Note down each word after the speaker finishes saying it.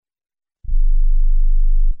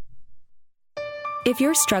If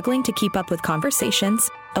you're struggling to keep up with conversations,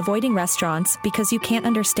 avoiding restaurants because you can't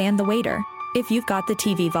understand the waiter, if you've got the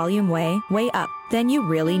TV volume way up, then you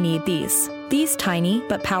really need these. These tiny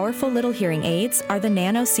but powerful little hearing aids are the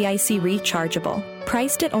Nano CIC Rechargeable,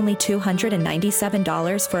 priced at only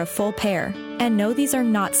 $297 for a full pair. And no, these are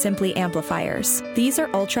not simply amplifiers. These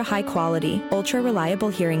are ultra high quality, ultra reliable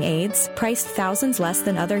hearing aids, priced thousands less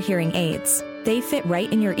than other hearing aids. They fit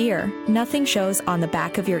right in your ear, nothing shows on the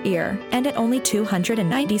back of your ear, and at only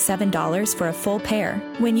 $297 for a full pair.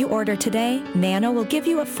 When you order today, Nano will give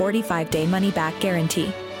you a 45-day money-back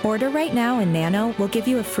guarantee. Order right now and Nano will give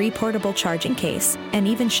you a free portable charging case and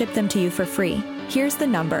even ship them to you for free. Here's the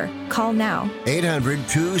number. Call now.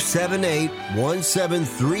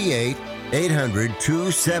 800-278-1738.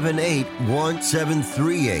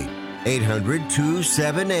 800-278-1738.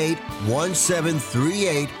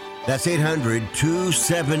 800-278-1738. That's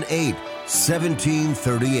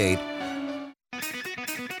 800-278-1738.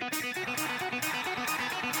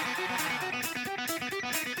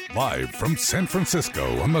 Live from San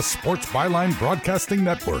Francisco on the Sports Byline Broadcasting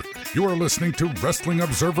Network, you are listening to Wrestling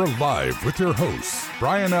Observer Live with your hosts,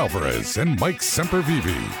 Bryan Alvarez and Mike Sempervive.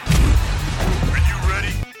 Are you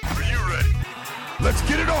ready? Are you ready? Let's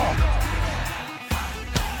get it on!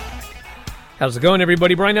 How's it going,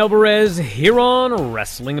 everybody? Bryan Alvarez here on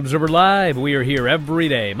Wrestling Observer Live. We are here every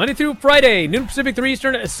day, Monday through Friday, noon Pacific, 3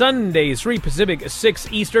 Eastern, Sundays, 3 Pacific,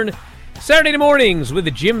 6 Eastern, Saturday mornings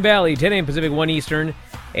with Jim Valley, 10 a.m. Pacific, 1 Eastern,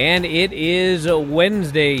 and it is a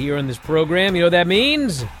Wednesday here on this program. You know what that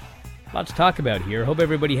means? Lots to talk about here. Hope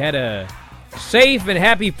everybody had a safe and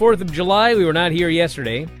happy 4th of July. We were not here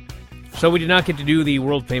yesterday, so we did not get to do the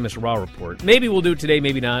world-famous Raw report. Maybe we'll do it today,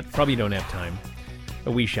 maybe not. Probably don't have time,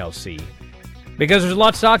 but we shall see. Because there's a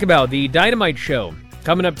lot to talk about. The Dynamite show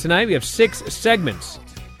coming up tonight. We have 6 segments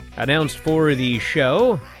announced for the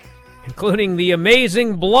show, including the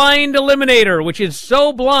amazing Blind Eliminator, which is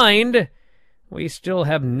so blind, we still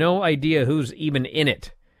have no idea who's even in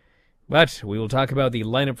it. But we will talk about the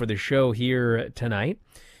lineup for the show here tonight.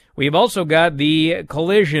 We've also got the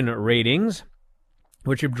Collision ratings,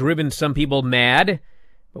 which have driven some people mad,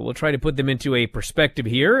 but we'll try to put them into a perspective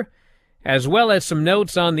here, as well as some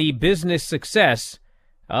notes on the business success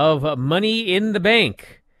of Money in the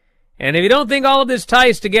Bank. And if you don't think all of this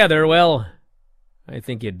ties together, well, I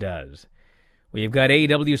think it does. We've got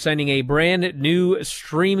AEW signing a brand new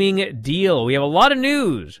streaming deal. We have a lot of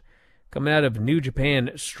news coming out of New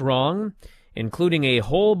Japan Strong, including a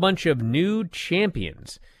whole bunch of new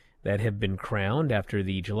champions that have been crowned after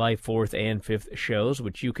the July 4th and 5th shows,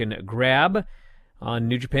 which you can grab on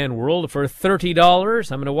New Japan World for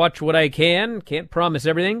 $30. I'm going to watch what I can. Can't promise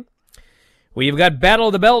everything. We've got Battle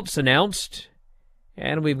of the Belts announced,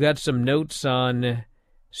 and we've got some notes on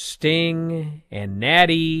Sting and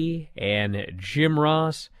Natty and Jim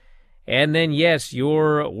Ross, and then, yes,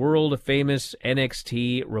 your world-famous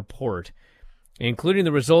NXT report, including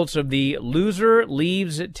the results of the Loser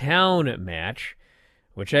Leaves Town match,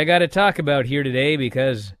 which I got to talk about here today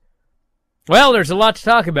because, well, there's a lot to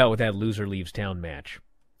talk about with that Loser Leaves Town match.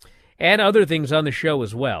 And other things on the show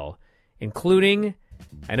as well, including,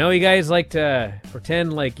 I know you guys like to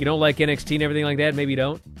pretend like you don't like NXT and everything like that, maybe you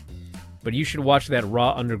don't, but you should watch that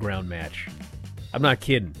Raw Underground match. I'm not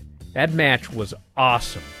kidding. That match was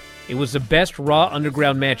awesome. It was the best Raw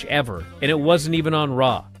Underground match ever, and it wasn't even on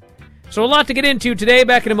Raw. So a lot to get into today.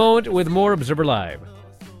 Back in a moment with more Observer Live.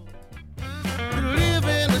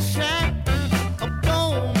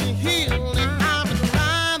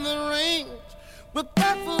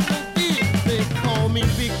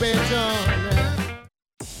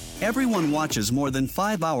 Everyone watches more than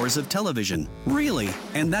 5 hours of television. Really?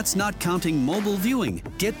 And that's not counting mobile viewing.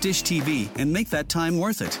 Get Dish TV and make that time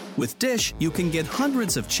worth it. With Dish, you can get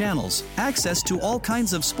hundreds of channels, access to all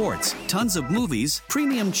kinds of sports, tons of movies,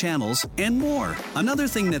 premium channels, and more. Another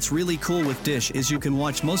thing that's really cool with Dish is you can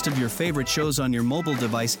watch most of your favorite shows on your mobile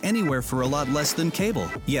device anywhere for a lot less than cable.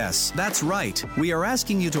 Yes, that's right. We are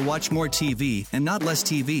asking you to watch more TV and not less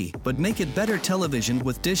TV, but make it better television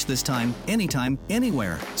with Dish this time, anytime,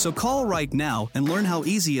 anywhere. So call right now and learn how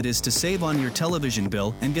easy it is to save on your television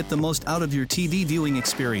bill and get the most out of your TV viewing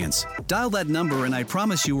experience. Dial that number and I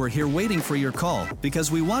promise you we're here waiting for your call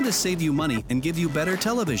because we want to save you money and give you better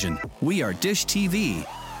television. We are Dish TV.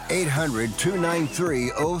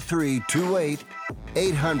 800-293-0328.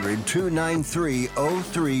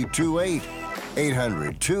 800-293-0328.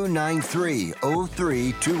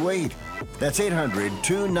 800-293-0328. That's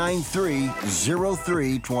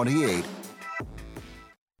 800-293-0328.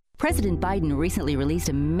 President Biden recently released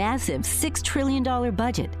a massive $6 trillion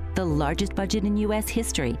budget, the largest budget in U.S.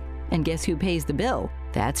 history. And guess who pays the bill?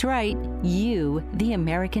 That's right, you, the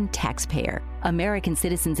American taxpayer. American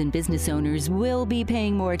citizens and business owners will be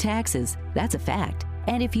paying more taxes. That's a fact.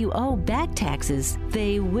 And if you owe back taxes,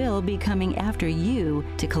 they will be coming after you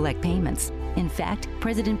to collect payments. In fact,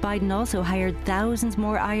 President Biden also hired thousands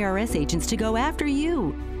more IRS agents to go after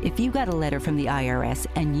you. If you got a letter from the IRS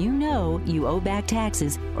and you know you owe back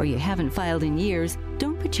taxes or you haven't filed in years,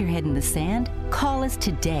 don't put your head in the sand. Call us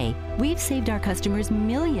today. We've saved our customers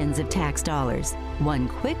millions of tax dollars. One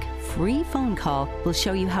quick, free phone call will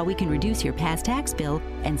show you how we can reduce your past tax bill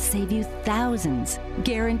and save you thousands.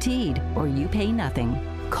 Guaranteed, or you pay nothing.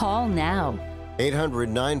 Call now.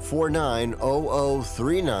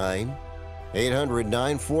 800-949-0039.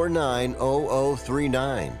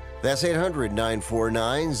 800-949-0039. That's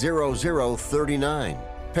 800-949-0039.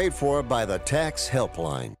 Paid for by the Tax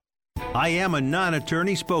Helpline. I am a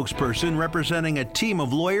non-attorney spokesperson representing a team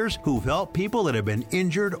of lawyers who've helped people that have been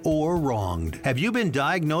injured or wronged. Have you been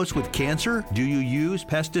diagnosed with cancer? Do you use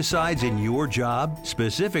pesticides in your job?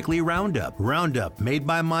 Specifically Roundup. Roundup, made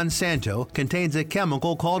by Monsanto, contains a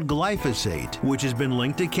chemical called glyphosate, which has been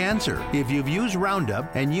linked to cancer. If you've used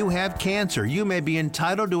Roundup and you have cancer, you may be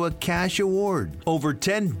entitled to a cash award. Over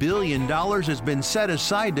 $10 billion has been set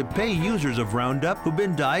aside to pay users of Roundup who've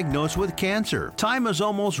been diagnosed with cancer. Time is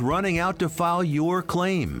almost running out to file your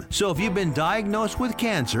claim. So if you've been diagnosed with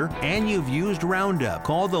cancer and you've used Roundup,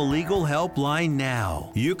 call the legal helpline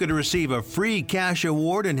now. You could receive a free cash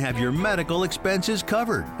award and have your medical expenses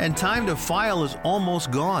covered. And time to file is almost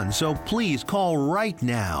gone, so please call right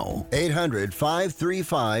now.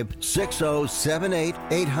 800-535-6078.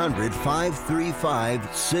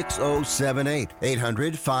 800-535-6078.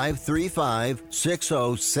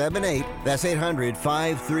 800-535-6078. That's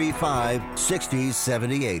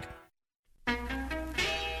 800-535-6078.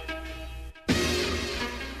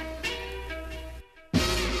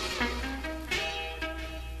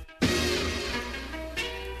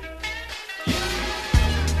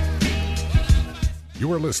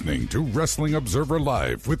 You are listening to Wrestling Observer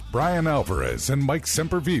Live with Bryan Alvarez and Mike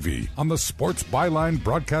Sempervive on the Sports Byline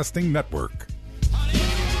Broadcasting Network.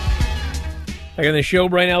 Back on the show,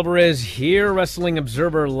 Bryan Alvarez here, Wrestling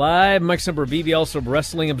Observer Live. Mike Sempervive, also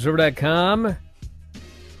WrestlingObserver.com.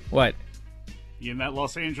 What? You in that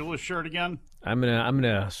Los Angeles shirt again? I'm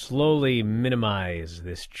gonna slowly minimize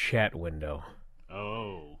this chat window.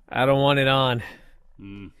 Oh. I don't want it on.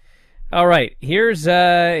 All right, here's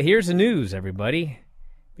the news, everybody,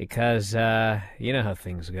 because you know how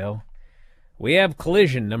things go. We have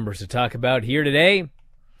collision numbers to talk about here today,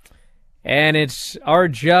 and it's our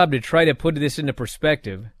job to try to put this into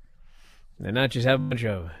perspective and not just have a bunch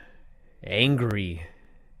of angry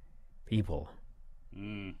people.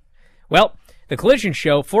 Well, the Collision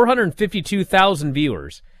Show, 452,000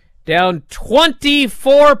 viewers, down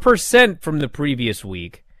 24% from the previous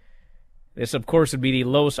week. This, of course, would be the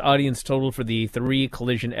lowest audience total for the 3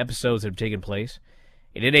 Collision episodes that have taken place.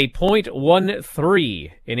 It hit a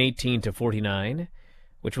 .13 in 18 to 49,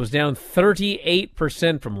 which was down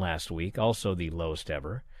 38% from last week, also the lowest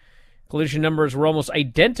ever. Collision numbers were almost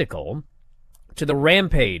identical to the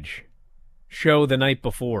Rampage show the night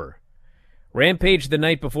before. Rampage the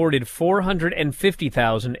night before did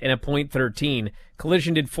 450,000 and a .13.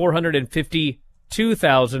 Collision did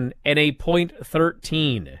 452,000 and a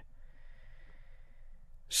 .13.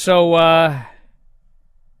 So,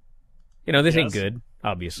 this ain't good,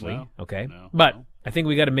 obviously, okay? But I think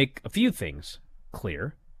we got to make a few things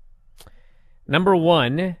clear. Number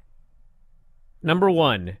one,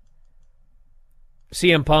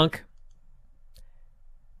 CM Punk,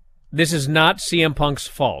 this is not CM Punk's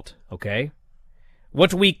fault, okay?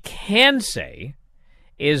 What we can say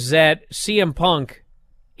is that CM Punk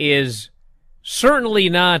is certainly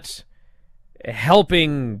not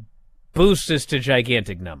helping boost this to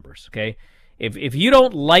gigantic numbers, okay? If you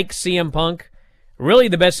don't like CM Punk, really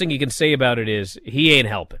the best thing you can say about it is he ain't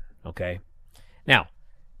helping, okay? Now,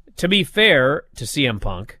 to be fair to CM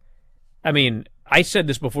Punk, I mean, I said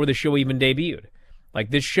this before the show even debuted. Like,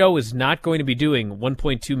 this show is not going to be doing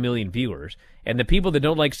 1.2 million viewers, and the people that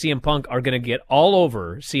don't like CM Punk are going to get all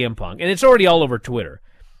over CM Punk, and it's already all over Twitter.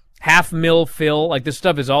 Half Mil Phil, like, this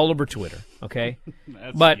stuff is all over Twitter, okay?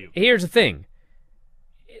 But cute. Here's the thing.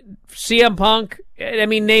 CM Punk, I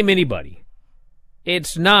mean, name anybody.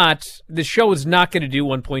 The show is not going to do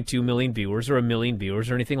 1.2 million viewers or 1 million viewers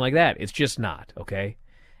or anything like that. It's just not, okay?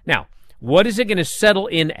 Now, what is it going to settle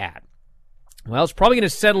in at? Well, it's probably going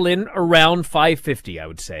to settle in around 550, I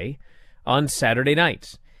would say, on Saturday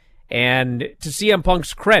nights. And to CM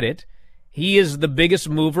Punk's credit, he is the biggest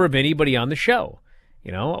mover of anybody on the show.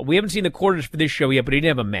 You know, we haven't seen the quarters for this show yet, but he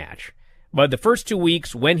didn't have a match. But the first 2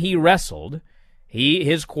 weeks when he wrestled,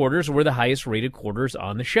 His quarters were the highest rated quarters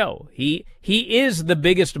on the show. He is the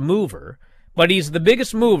biggest mover, but he's the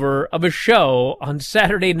biggest mover of a show on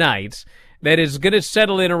Saturday nights that is going to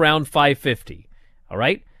settle in around 550. All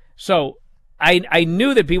right? So I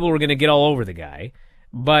knew that people were going to get all over the guy,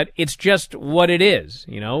 but it's just what it is.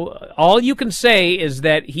 You know, all you can say is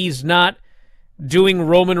that he's not doing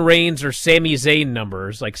Roman Reigns or Sami Zayn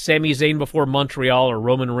numbers, like Sami Zayn before Montreal or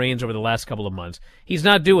Roman Reigns over the last couple of months. He's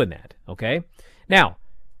not doing that, okay? Now,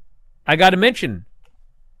 I got to mention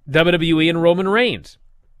WWE and Roman Reigns,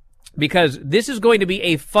 because this is going to be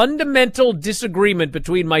a fundamental disagreement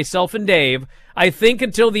between myself and Dave, I think,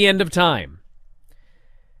 until the end of time.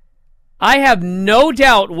 I have no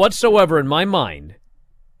doubt whatsoever in my mind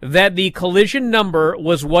that the Collision number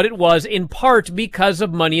was what it was in part because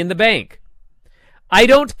of Money in the Bank. I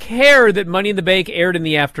don't care that Money in the Bank aired in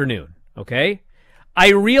the afternoon, okay?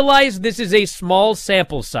 I realize this is a small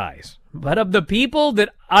sample size, but of the people that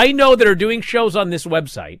I know that are doing shows on this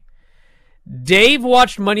website, Dave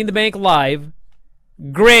watched Money in the Bank live.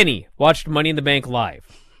 Granny watched Money in the Bank live.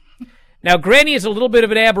 Now, Granny is a little bit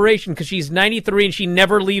of an aberration because she's 93 and she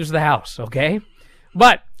never leaves the house, okay?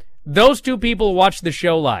 But those two people watched the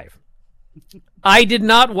show live. I did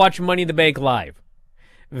not watch Money in the Bank live.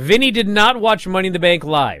 Vinny did not watch Money in the Bank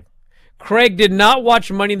live. Craig did not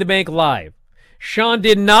watch Money in the Bank live. Sean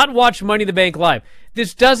did not watch Money in the Bank live.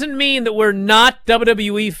 This doesn't mean that we're not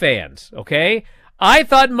WWE fans, okay? I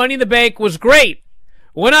thought Money in the Bank was great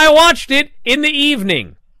when I watched it in the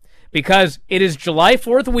evening, because it is July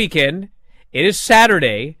 4th weekend. It is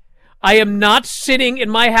Saturday. I am not sitting in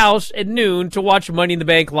my house at noon to watch Money in the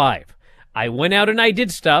Bank live. I went out and I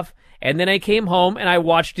did stuff, and then I came home and I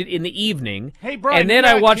watched it in the evening. Hey, Bryan, and then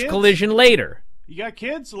I watched Collision later. You got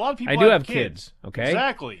kids? A lot of people I do have kids, okay?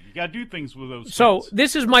 Exactly. You got to do things with those kids. So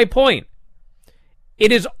this is my point.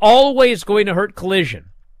 It is always going to hurt Collision.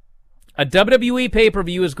 A WWE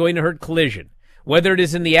pay-per-view is going to hurt Collision, whether it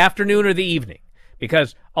is in the afternoon or the evening,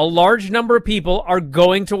 because a large number of people are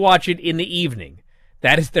going to watch it in the evening.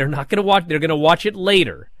 That is, they're not going to watch, they're going to watch it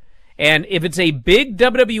later. And if it's a big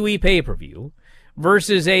WWE pay-per-view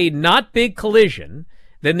versus a not big Collision,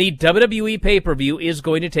 then the WWE pay-per-view is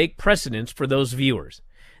going to take precedence for those viewers.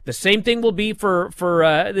 The same thing will be for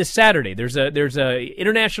this Saturday. There's a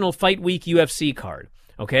International Fight Week UFC card,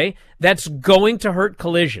 okay? That's going to hurt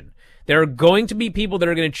Collision. There are going to be people that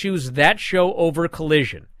are going to choose that show over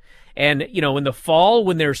Collision. And, you know, in the fall,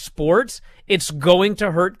 when there's sports, it's going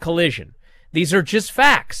to hurt Collision. These are just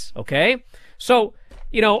facts, okay? So,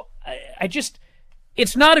 you know, I just,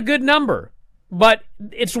 it's not a good number, but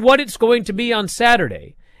it's what it's going to be on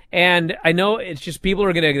Saturday. And I know it's just people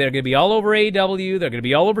are they're going to be all over AEW, they're going to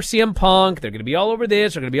be all over CM Punk, they're going to be all over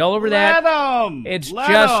this, they're going to be all over that.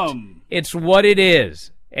 It's what it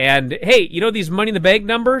is. And hey, you know these Money in the Bank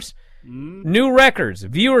numbers? New records,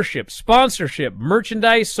 viewership, sponsorship,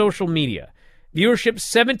 merchandise, social media. Viewership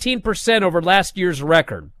 17% over last year's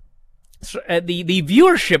record. So, the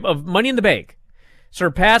viewership of Money in the Bank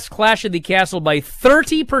surpassed Clash of the Castle by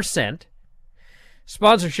 30%.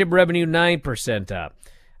 Sponsorship revenue 9% up.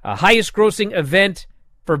 Highest grossing event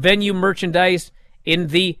for venue merchandise in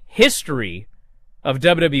the history of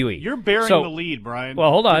WWE. You're bearing the lead, Bryan. Well,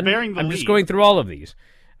 hold on. I'm just going through all of these.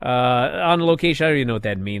 On location, I don't even know what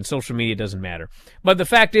that means. Social media doesn't matter. But the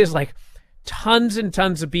fact is, like, tons and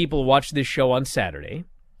tons of people watched this show on Saturday.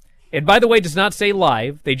 It, by the way, does not say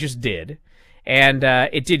live. They just did. And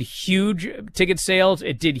it did huge ticket sales.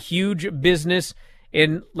 It did huge business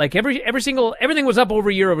in, like, everything was up over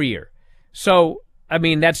year. So, I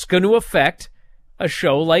mean, that's going to affect a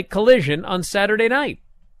show like Collision on Saturday night.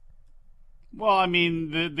 Well, I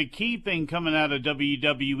mean, the key thing coming out of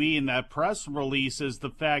WWE in that press release is the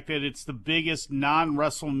fact that it's the biggest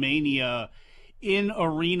non-WrestleMania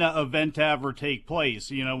in-arena event to ever take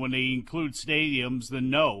place. You know, when they include stadiums, then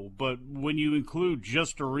no. But when you include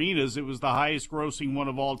just arenas, it was the highest-grossing one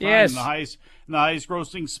of all time, yes. and the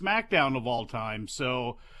highest-grossing SmackDown of all time.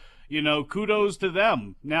 So, you know, kudos to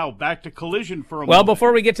them. Now, back to Collision for a moment. Well,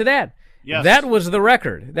 before we get to that, yes. That was the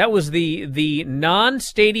record. That was the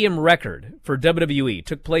non-stadium record for WWE.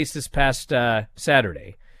 Took place this past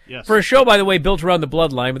Saturday. Yes. For a show, by the way, built around the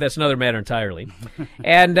bloodline, but that's another matter entirely.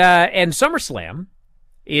 and SummerSlam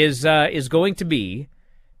is going to be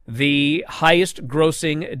the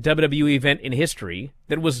highest-grossing WWE event in history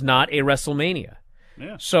that was not a WrestleMania.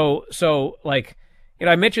 Yeah. So like, you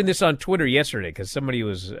know, I mentioned this on Twitter yesterday because somebody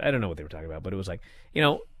was, I don't know what they were talking about, but it was like,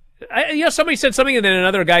 somebody said something and then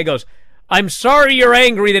another guy goes, "I'm sorry you're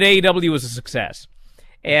angry that AEW was a success."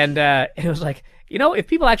 And it was like, you know, if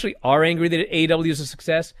people actually are angry that AEW is a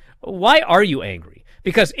success, why are you angry?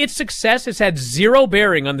 because its success has had zero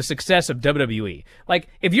bearing on the success of WWE. Like,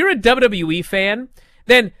 if you're a WWE fan,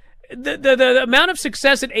 then the amount of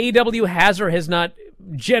success that AEW has or has not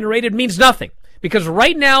generated means nothing. Because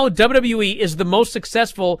right now, WWE is the most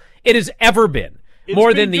successful it has ever been.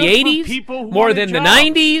 More than the 80s, more than the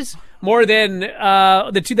 90s, more than the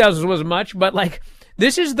 2000s wasn't much. But, like,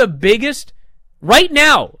 this is the biggest right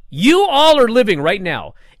now. You all are living right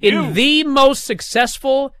now in the most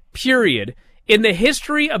successful period in the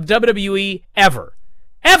history of WWE ever.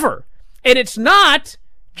 Ever. And it's not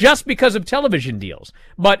just because of television deals,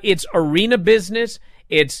 but it's arena business.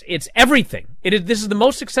 It's everything. This is the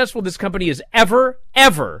most successful this company has ever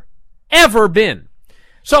been.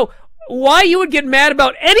 So why you would get mad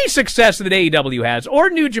about any success that AEW has or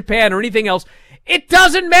New Japan or anything else, it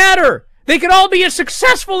doesn't matter. They can all be as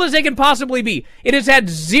successful as they can possibly be. It has had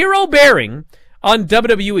zero bearing on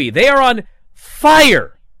WWE. They are on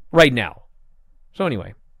fire right now. So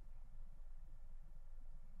anyway.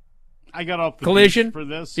 I got off the Collision for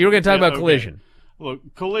this. You were going to talk about Collision.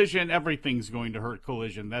 Look, Collision, everything's going to hurt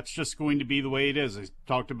Collision. That's just going to be the way it is. I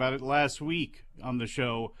talked about it last week on the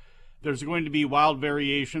show. There's going to be wild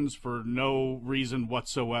variations for no reason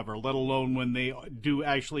whatsoever, let alone when they do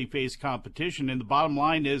actually face competition. And the bottom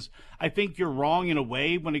line is, I think you're wrong in a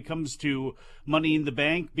way when it comes to Money in the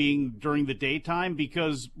Bank being during the daytime,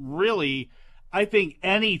 because really, I think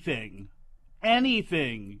anything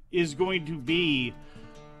is going to be,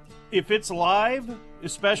 if it's live,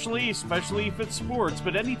 especially if it's sports,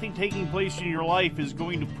 but anything taking place in your life is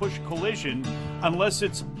going to push Collision. Unless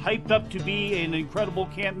it's hyped up to be an incredible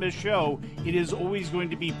can't-miss show, it is always going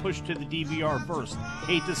to be pushed to the DVR first.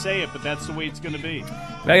 Hate to say it, but that's the way it's going to be.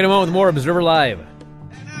 Back in a moment with more Observer Live.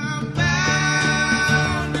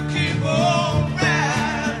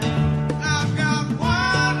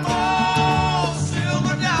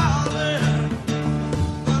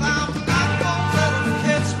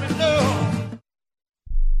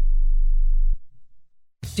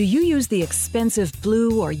 Do you use the expensive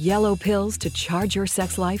blue or yellow pills to charge your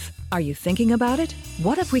sex life? Are you thinking about it?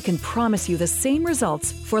 What if we can promise you the same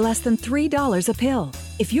results for less than $3 a pill?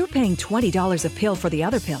 If you're paying $20 a pill for the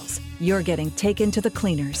other pills, you're getting taken to the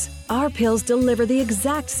cleaners. Our pills deliver the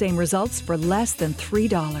exact same results for less than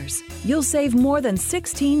 $3. You'll save more than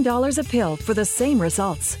 $16 a pill for the same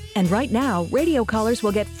results. And right now, radio callers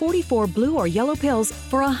will get 44 blue or yellow pills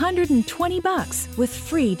for $120 with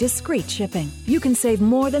free discreet shipping. You can save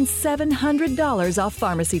more than $700 off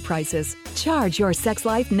pharmacy prices. Charge your sex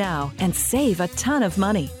life now and save a ton of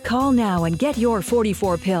money. Call now and get your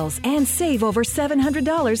 44 pills and save over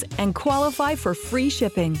 $700 and qualify for free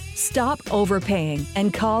shipping. Stop overpaying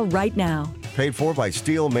and call right now. Paid for by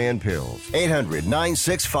Steelman Pills.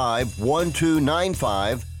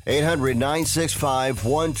 800-965-1295.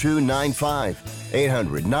 800-965-1295.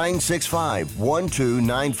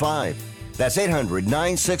 800-965-1295. That's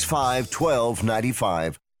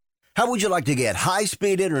 800-965-1295. How would you like to get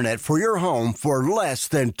high-speed internet for your home for less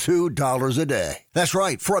than $2 a day? That's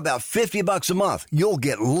right. For about $50 a month, you'll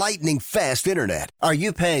get lightning-fast internet. Are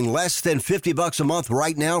you paying less than $50 a month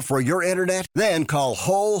right now for your internet? Then call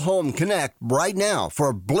Whole Home Connect right now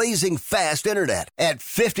for blazing fast internet at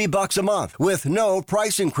 $50 a month with no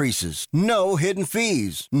price increases, no hidden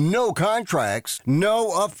fees, no contracts,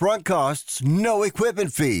 no upfront costs, no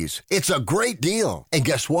equipment fees. It's a great deal. And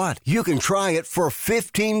guess what? You can try it for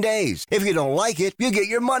 15 days. If you don't like it, you get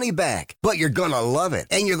your money back. But you're going to love it,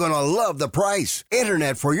 and you're going to love the price.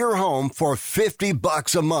 Internet for your home for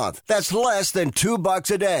 $50 a month. That's less than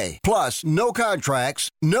 $2 a day. Plus, no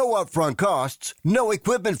contracts, no upfront costs, no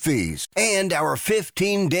equipment fees, and our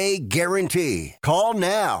 15-day guarantee. Call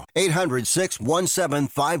now.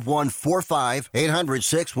 800-617-5145.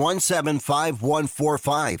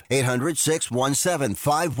 800-617-5145.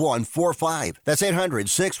 800-617-5145. That's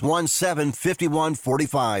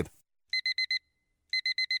 800-617-5145.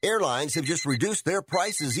 Airlines have just reduced their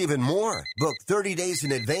prices even more. Book 30 days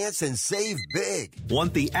in advance and save big.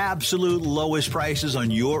 Want the absolute lowest prices on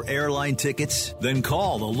your airline tickets? Then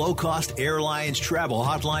call the Low Cost Airlines Travel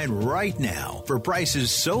Hotline right now for prices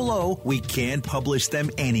so low we can't publish them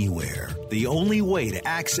anywhere. The only way to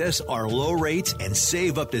access our low rates and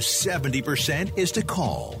save up to 70% is to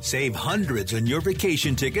call. Save hundreds on your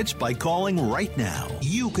vacation tickets by calling right now.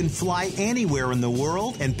 You can fly anywhere in the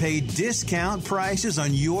world and pay discount prices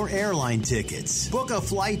on your your airline tickets. Book a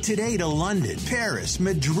flight today to London, Paris,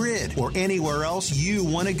 Madrid, or anywhere else you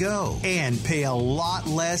want to go. And pay a lot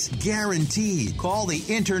less guaranteed. Call the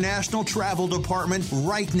International Travel Department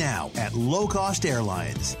right now at Low Cost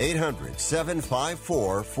Airlines.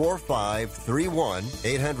 800-754-4531.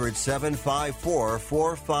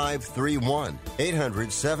 800-754-4531.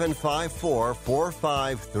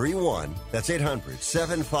 800-754-4531. That's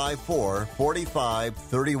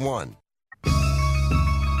 800-754-4531.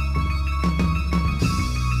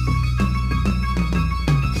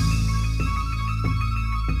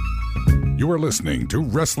 You are listening to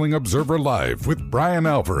Wrestling Observer Live with Bryan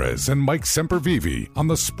Alvarez and Mike Sempervive on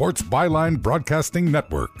the Sports Byline Broadcasting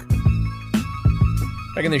Network.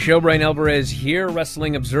 Back in the show, Bryan Alvarez here,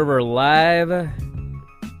 Wrestling Observer Live.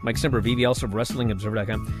 Mike Sempervive, also of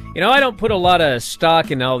WrestlingObserver.com. You know, I don't put a lot of stock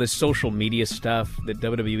in all this social media stuff that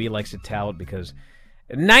WWE likes to tout because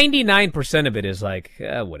 99% of it is like,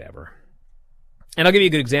 whatever. And I'll give you a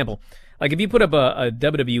good example. Like, if you put up a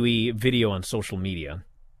WWE video on social media,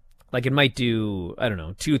 like it might do, I don't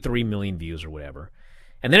know, 2-3 million views or whatever.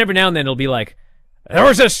 And then every now and then it'll be like, there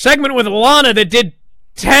was a segment with Lana that did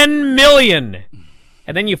 10 million.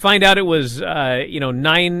 And then you find out it was,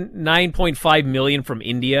 9.5 million from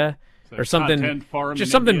India or something. Just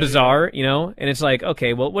something India, bizarre, you know? And it's like,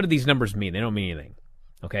 okay, well, what do these numbers mean? They don't mean anything.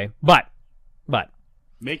 Okay? But.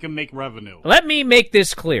 Make them make revenue. Let me make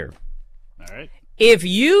this clear. All right. If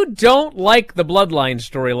you don't like the Bloodline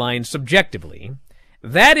storyline subjectively,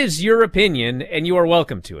 that is your opinion, and you are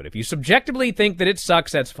welcome to it. If you subjectively think that it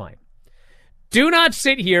sucks, that's fine. Do not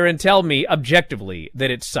sit here and tell me objectively that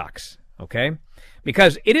it sucks, okay?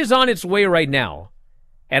 Because it is on its way right now,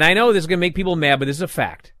 and I know this is going to make people mad, but this is a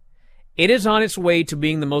fact. It is on its way to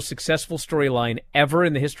being the most successful storyline ever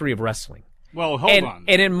in the history of wrestling. Well, hold on.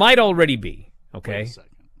 And it might already be, okay? Wait a second.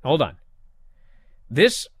 Hold on.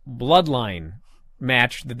 This Bloodline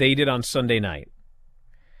match that they did on Sunday night,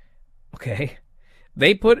 okay?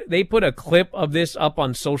 They put a clip of this up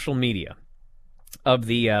on social media of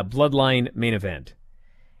the Bloodline main event,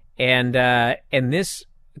 and this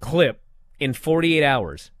clip in 48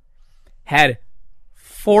 hours had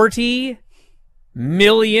 40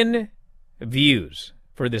 million views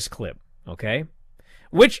for this clip. Okay,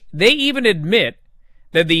 which they even admit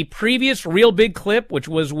that the previous real big clip, which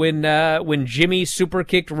was when Jimmy super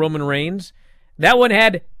kicked Roman Reigns, that one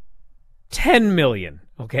had 10 million.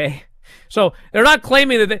 Okay. So they're not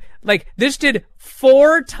claiming that, this did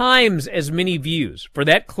 4 times as many views for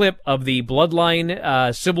that clip of the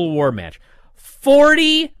Bloodline Civil War match.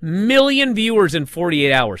 40 million viewers in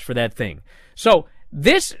 48 hours for that thing. So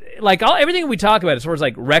this, everything we talk about as far as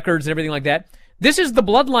records and everything like that, this is the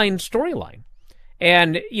Bloodline storyline.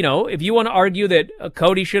 And, if you want to argue that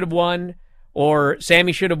Cody should have won or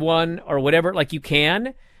Sammy should have won or whatever, you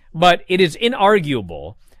can, but it is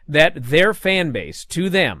inarguable that their fan base, to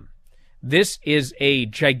them, this is a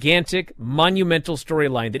gigantic, monumental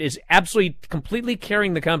storyline that is absolutely, completely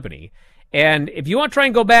carrying the company. And if you want to try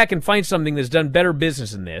and go back and find something that's done better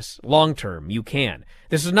business than this, long term, you can.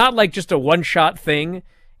 This is not just a one-shot thing.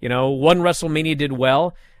 One WrestleMania did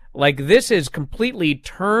well. This has completely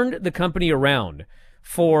turned the company around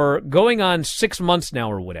for going on 6 months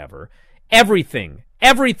now or whatever. Everything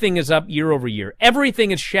is up year over year.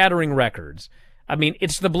 Everything is shattering records. I mean,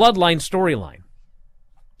 it's the Bloodline storyline.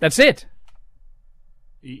 That's it.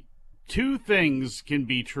 2 things can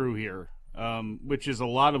be true here, which is a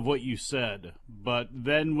lot of what you said. But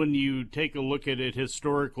then when you take a look at it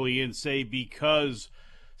historically and say, because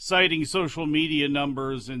citing social media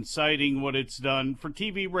numbers and citing what it's done for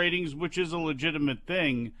TV ratings, which is a legitimate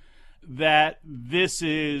thing, that this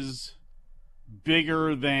is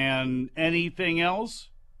bigger than anything else.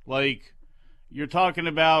 You're talking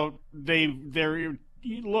about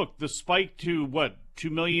look, the spike to 2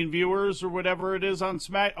 million viewers or whatever it is on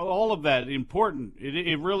Smack, all of that important.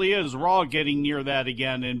 It really is. Raw getting near that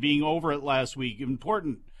again and being over it last week,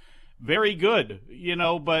 important. Very good,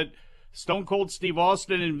 but Stone Cold Steve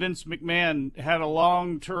Austin and Vince McMahon had a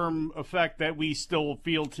long-term effect that we still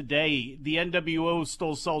feel today. The NWO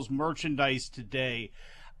still sells merchandise today.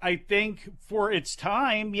 I think for its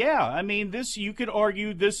time, yeah. I mean, you could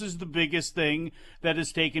argue this is the biggest thing that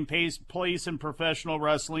has taken place in professional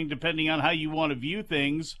wrestling, depending on how you want to view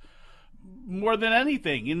things, more than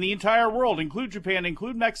anything in the entire world, include Japan,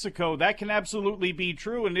 include Mexico. That can absolutely be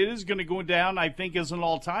true, and it is going to go down, I think, as an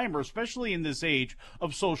all-timer, especially in this age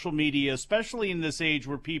of social media, especially in this age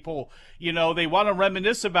where people, they want to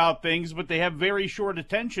reminisce about things, but they have very short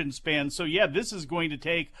attention spans. So, yeah, this is going to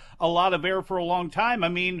take a lot of air for a long time. I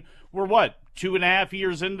mean, we're 2.5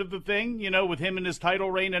 years into the thing, with him and his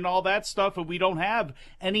title reign and all that stuff, and we don't have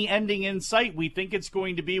any ending in sight. We think it's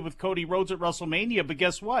going to be with Cody Rhodes at WrestleMania, but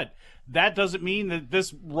guess what? That doesn't mean that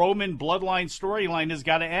this Roman bloodline storyline has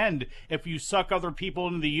got to end if you suck other people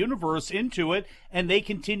in the universe into it and they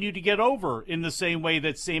continue to get over in the same way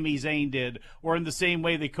that Sami Zayn did, or in the same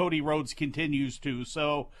way that Cody Rhodes continues to.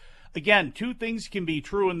 So, again, two things can be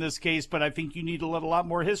true in this case, but I think you need to let a lot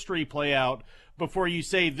more history play out before you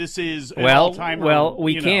say this is an all-timer. Well,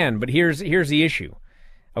 we can, but here's the issue.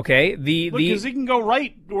 Okay, because he can go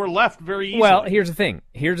right or left very easily. Well, here's the thing.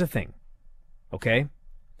 Okay,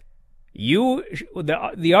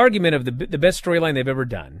 the argument of the best storyline they've ever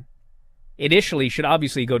done initially should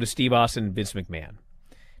obviously go to Steve Austin and Vince McMahon,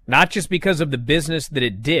 not just because of the business that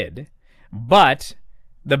it did, but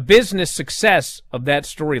the business success of that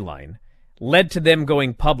storyline led to them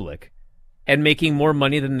going public and making more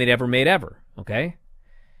money than they'd ever made ever. Okay?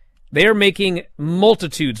 They are making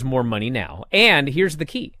multitudes more money now. And here's the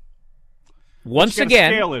key. Once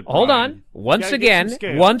again,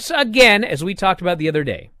 Once again, as we talked about the other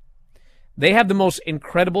day, they have the most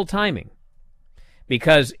incredible timing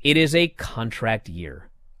because it is a contract year.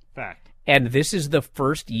 Fact. And this is the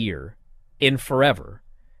first year in forever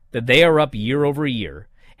that they are up year over year.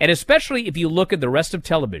 And especially if you look at the rest of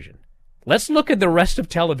television. Let's look at the rest of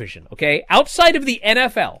television, okay? Outside of the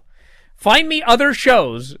NFL, find me other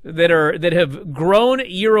shows that have grown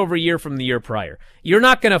year over year from the year prior. You're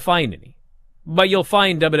not going to find any, but you'll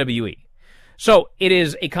find WWE. So it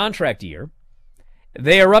is a contract year.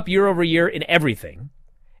 They are up year over year in everything.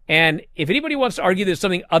 And if anybody wants to argue there's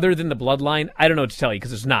something other than the bloodline, I don't know what to tell you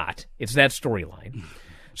because it's not. It's that storyline.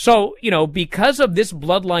 So, because of this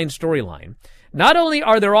bloodline storyline, not only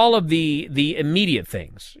are there all of the immediate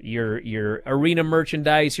things, your arena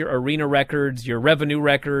merchandise, your arena records, your revenue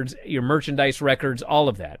records, your merchandise records, all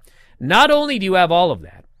of that. Not only do you have all of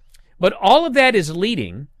that, but all of that is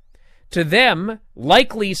leading to them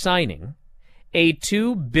likely signing a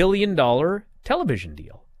 $2 billion television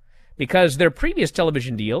deal. Because their previous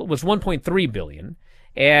television deal was $1.3 billion.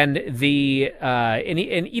 And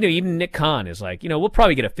even Nick Khan is like, we'll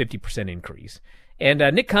probably get a 50% increase. And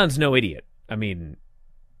Nick Khan's no idiot. I mean,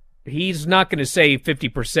 he's not going to say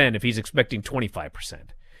 50% if he's expecting 25%.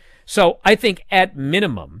 So I think at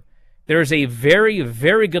minimum, there is a very,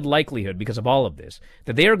 very good likelihood because of all of this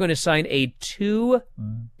that they are going to sign a $2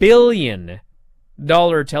 billion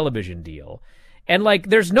television deal. And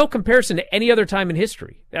there's no comparison to any other time in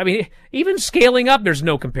history. I mean, even scaling up, there's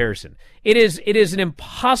no comparison. It is an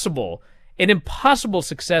impossible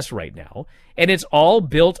success right now. And it's all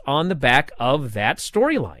built on the back of that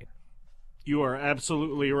storyline. You are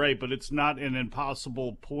absolutely right, but it's not an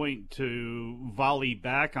impossible point to volley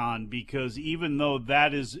back on because even though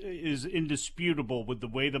that is indisputable with the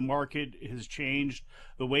way the market has changed,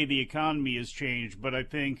 the way the economy has changed, but I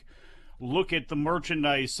think look at the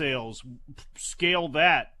merchandise sales, scale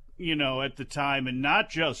that, at the time, and not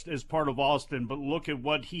just as part of Austin, but look at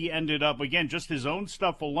what he ended up, again, just his own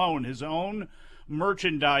stuff alone, his own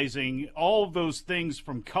merchandising, all of those things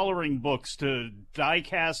from coloring books to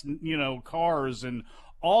die-cast, cars and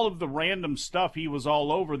all of the random stuff he was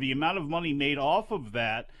all over, the amount of money made off of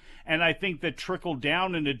that, and I think that trickled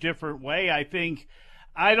down in a different way.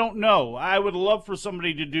 I don't know. I would love for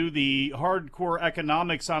somebody to do the hardcore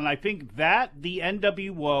economics on, I think that, the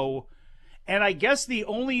NWO, and I guess the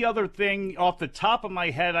only other thing off the top of my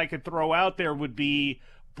head I could throw out there would be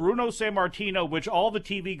Bruno Sammartino, which all the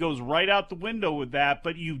TV goes right out the window with that,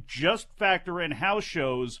 but you just factor in house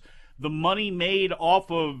shows, the money made off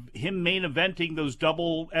of him main eventing those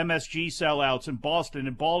double MSG sellouts in Boston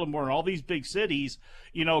and Baltimore and all these big cities,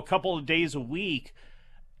 a couple of days a week,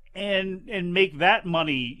 and make that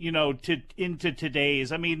money, into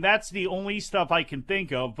today's. I mean, that's the only stuff I can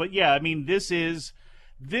think of. But yeah, I mean, this is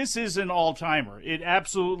an all-timer. It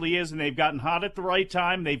absolutely is, and they've gotten hot at the right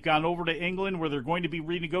time. They've gone over to England where they're going to be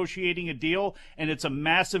renegotiating a deal, and it's a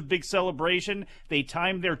massive, big celebration. They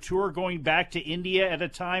timed their tour going back to India at a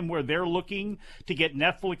time where they're looking to get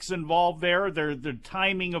Netflix involved there. Their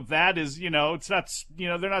timing of that is, it's not,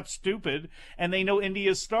 they're not stupid, and they know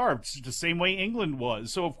India's starved. It's the same way England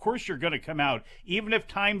was. So, of course, you're going to come out. Even if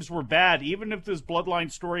times were bad, even if this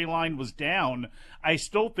bloodline storyline was down, I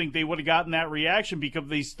still think they would have gotten that reaction because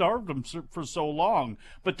they starved them for so long,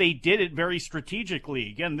 but they did it very strategically.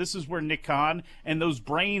 Again, this is where Nick Khan and those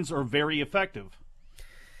brains are very effective.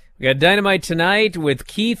 We got Dynamite tonight with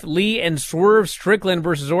Keith Lee and Swerve Strickland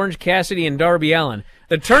versus Orange Cassidy and Darby Allin.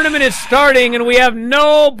 The tournament is starting, and we have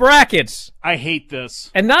no brackets. I hate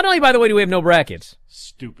this. And not only, by the way, do we have no brackets.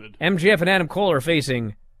 Stupid. MJF and Adam Cole are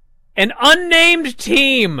facing an unnamed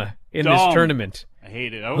team. in this tournament. I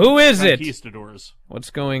hate it. Who is it? Conquistadors. What's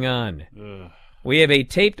going on? Ugh. We have a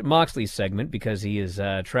taped Moxley segment because he is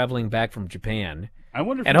traveling back from Japan. I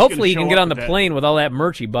wonder if and hopefully he can get on the plane with all that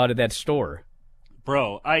merch he bought at that store.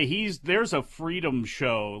 Bro, there's a Freedom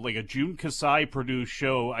show, like a Jun Kasai produced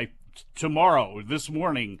show tomorrow, this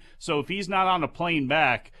morning. So if he's not on a plane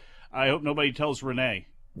back, I hope nobody tells Renee.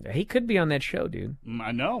 He could be on that show, dude.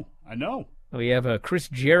 I know. We have a Chris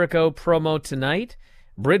Jericho promo tonight.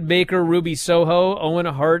 Britt Baker, Ruby Soho, Owen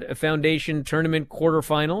Hart Foundation Tournament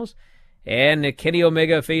quarterfinals. And Kenny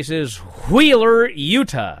Omega faces Wheeler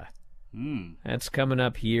Yuta. That's coming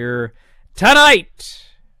up here tonight.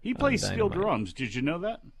 He plays steel drums. Did you know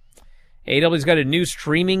that? AEW's got a new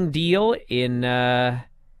streaming deal in,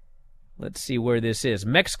 let's see where this is,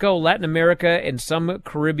 Mexico, Latin America, and some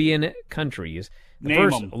Caribbean countries. The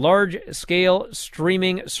first large-scale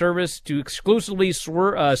streaming service to exclusively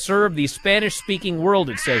serve the Spanish-speaking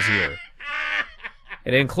world, it says here.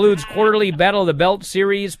 It includes quarterly Battle of the Belt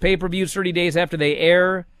series, pay-per-views 30 days after they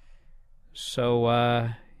air. So,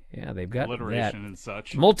 yeah, they've got alliteration that. And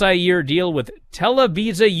such. Multi-year deal with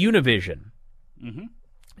Televisa Univision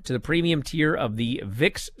to the premium tier of the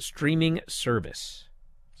ViX streaming service.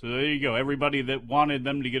 So there you go. Everybody that wanted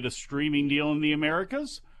them to get a streaming deal in the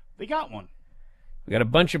Americas, they got one. We got a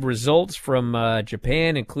bunch of results from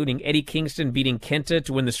Japan, including Eddie Kingston beating Kenta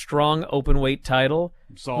to win the strong openweight title.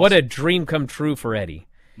 What a dream come true for Eddie.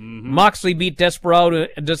 Moxley beat Desperado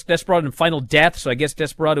in Final Death, so I guess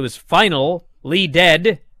Desperado is finally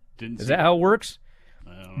dead. Is that how it works?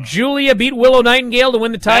 Julia beat Willow Nightingale to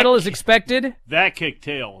win the title as expected. That kicked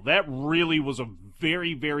tail. That really was a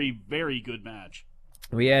very, very, very good match.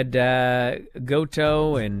 We had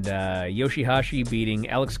Goto and Yoshihashi beating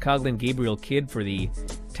Alex Coughlin, Gabriel Kidd for the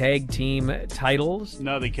tag team titles.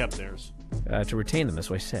 No, they kept theirs. To retain them, that's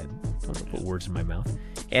what I said. Don't put words in my mouth.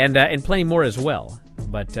 And plenty more as well.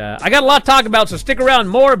 But I got a lot to talk about, so stick around.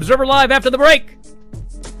 More Observer Live after the break.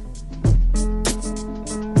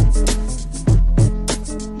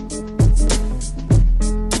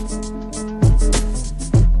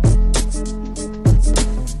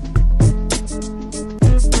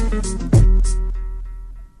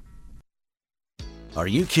 Are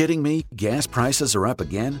you kidding me? Gas prices are up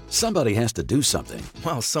again? Somebody has to do something.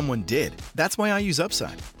 Well, someone did. That's why I use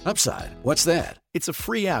Upside. Upside? What's that? It's a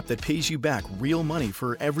free app that pays you back real money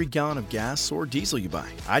for every gallon of gas or diesel you buy.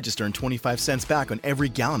 I just earned 25 cents back on every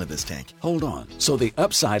gallon of this tank. Hold on. So the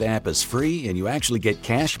Upside app is free and you actually get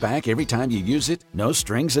cash back every time you use it? No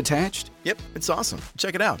strings attached? Yep, it's awesome.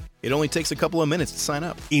 Check it out. It only takes a couple of minutes to sign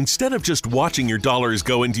up. Instead of just watching your dollars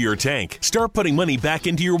go into your tank, start putting money back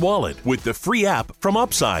into your wallet with the free app from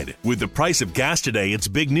Upside. With the price of gas today, it's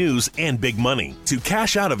big news and big money. To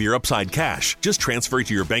cash out of your Upside cash, just transfer it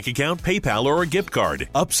to your bank account, PayPal, or a gift card.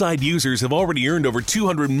 Upside users have already earned over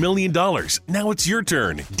 $200 million. Now it's your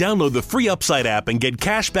turn. Download the free Upside app and get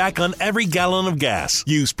cash back on every gallon of gas.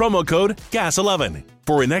 Use promo code GAS11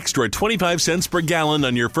 for an extra 25 cents per gallon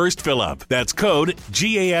on your first fill-up. That's code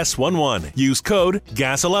GAS11. Use code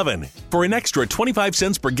GAS11 for an extra 25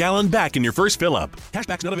 cents per gallon back in your first fill-up.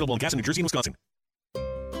 Cashback's not available in gas in New Jersey and Wisconsin.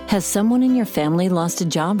 Has someone in your family lost a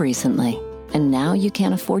job recently, and now you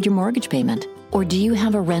can't afford your mortgage payment? Or do you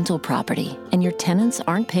have a rental property and your tenants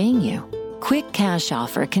aren't paying you? Quick Cash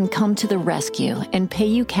Offer can come to the rescue and pay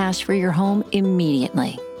you cash for your home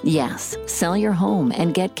immediately. Yes, sell your home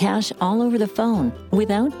and get cash all over the phone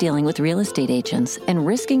without dealing with real estate agents and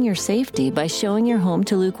risking your safety by showing your home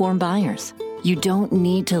to lukewarm buyers. You don't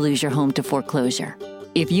need to lose your home to foreclosure.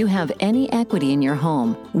 If you have any equity in your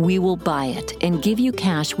home, we will buy it and give you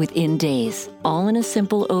cash within days, all in a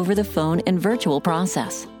simple over-the-phone and virtual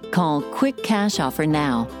process. Call Quick Cash Offer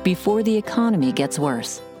now before the economy gets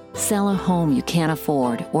worse. Sell a home you can't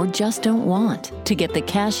afford or just don't want to get the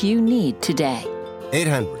cash you need today.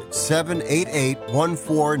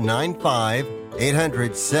 800-788-1495.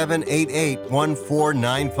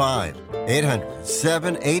 800-788-1495.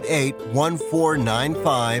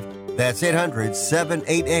 800-788-1495. That's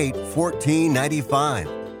 800-788-1495.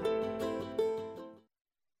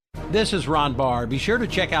 This is Ron Barr. Be sure to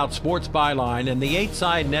check out Sports Byline and the 8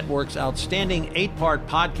 Side Network's outstanding 8-part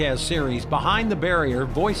podcast series, Behind the Barrier,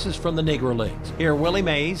 Voices from the Negro Leagues. Hear Willie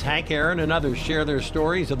Mays, Hank Aaron, and others share their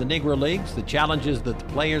stories of the Negro Leagues, the challenges that the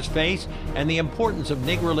players face, and the importance of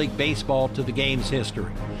Negro League baseball to the game's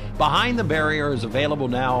history. Behind the Barrier is available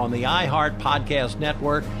now on the iHeart Podcast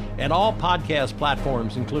Network and all podcast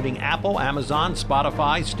platforms, including Apple, Amazon,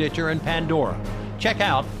 Spotify, Stitcher, and Pandora. Check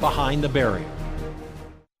out Behind the Barrier.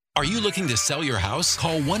 Are you looking to sell your house?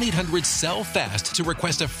 Call 1-800-SELL-FAST to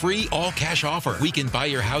request a free all-cash offer. We can buy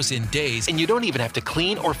your house in days, and you don't even have to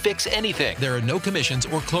clean or fix anything. There are no commissions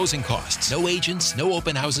or closing costs, no agents, no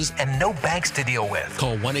open houses, and no banks to deal with.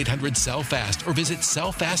 Call 1-800-SELL-FAST or visit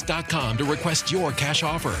sellfast.com to request your cash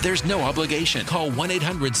offer. There's no obligation. Call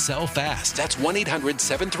 1-800-SELL-FAST. That's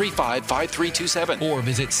 1-800-735-5327. Or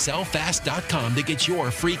visit sellfast.com to get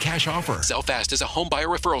your free cash offer. SellFast is a home buyer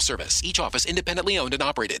referral service. Each office independently owned and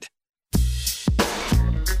operated.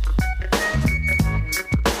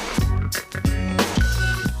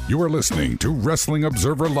 You are listening to Wrestling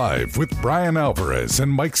Observer Live with Bryan Alvarez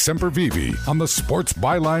and Mike Sempervive on the Sports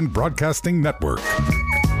Byline Broadcasting Network.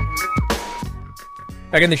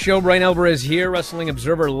 Back in the show, Bryan Alvarez here, Wrestling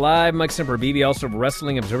Observer Live. Mike Sempervive, also of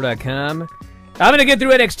WrestlingObserver.com. I'm going to get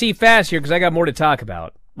through NXT fast here because I got more to talk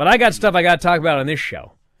about. But I got stuff I got to talk about on this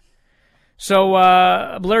show. So,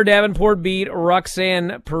 Blair Davenport beat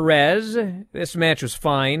Roxanne Perez. This match was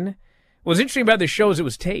fine. What was interesting about this show is it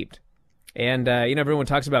was taped. And, everyone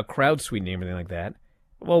talks about crowd sweetening and everything like that.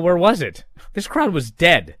 Well, where was it? This crowd was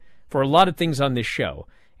dead for a lot of things on this show.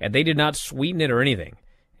 And they did not sweeten it or anything.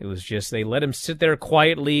 It was just they let him sit there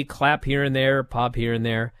quietly, clap here and there, pop here and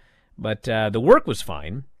there. But the work was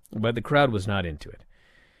fine, but the crowd was not into it.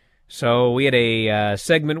 So we had a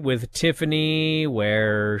segment with Tiffany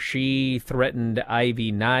where she threatened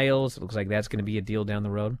Ivy Niles. It looks like that's going to be a deal down the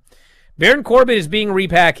road. Baron Corbin is being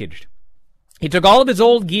repackaged. He took all of his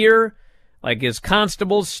old gear, like his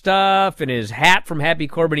constable stuff and his hat from Happy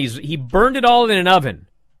Corbin. He burned it all in an oven.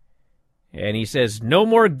 And he says, no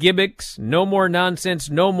more gimmicks, no more nonsense,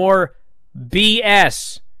 no more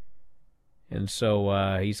BS. And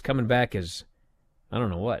so he's coming back as, I don't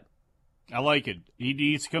know what. I like it. He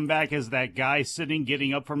needs to come back as that guy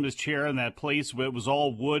getting up from his chair in that place where it was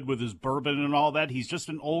all wood with his bourbon and all that. He's just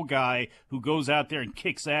an old guy who goes out there and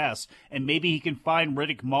kicks ass. And maybe he can find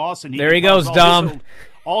Riddick Moss. And there he goes, Dom.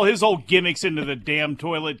 All his old gimmicks into the damn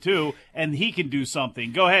toilet, too. And he can do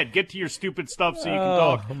something. Go ahead. Get to your stupid stuff so you can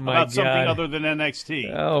talk about something other than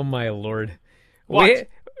NXT. Oh, my Lord. What?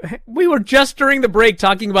 We were just during the break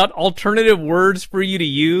talking about alternative words for you to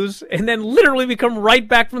use, and then literally we come right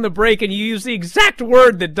back from the break and you use the exact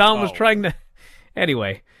word that Dom was trying to...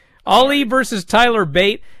 Anyway, Ali versus Tyler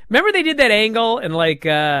Bate. Remember they did that angle and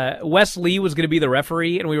Wes Lee was going to be the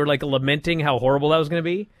referee and we were lamenting how horrible that was going to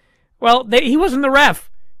be? Well, he wasn't the ref.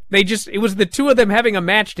 It was the two of them having a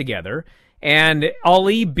match together, and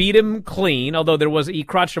Ali beat him clean, although he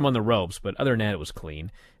crotched him on the ropes, but other than that it was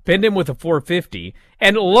clean. Pinned him with a 450,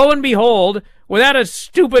 and lo and behold, without a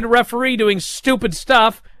stupid referee doing stupid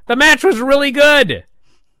stuff, the match was really good.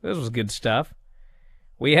 This was good stuff.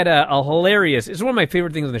 We had a hilarious... It's one of my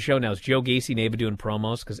favorite things on the show now is Joe Gacy and Ava doing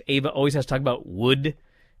promos, because Ava always has to talk about wood,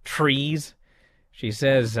 trees. She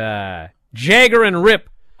says, Jagger and Rip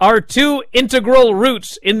are two integral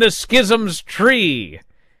roots in the Schism's tree.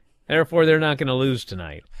 Therefore, they're not going to lose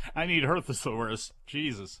tonight. I need her thesaurus.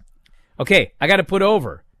 Jesus. Okay, I got to put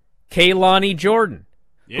over Kaylani Jordan,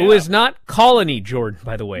 who is not Colony Jordan,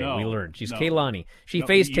 by the way, we learned. She's Kaylani. She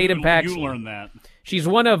faced Tatum Paxley. You learned that. She's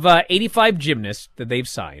one of 85 gymnasts that they've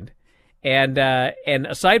signed. And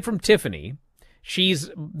aside from Tiffany, she's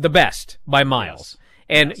the best by miles.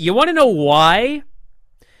 Yes. And you want to know why?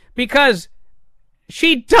 Because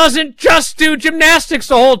she doesn't just do gymnastics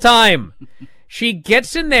the whole time. She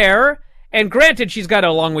gets in there, and granted, she's got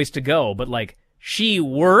a long ways to go, but she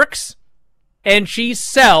works, and she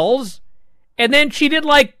sells, and then she did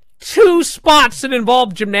 2 spots that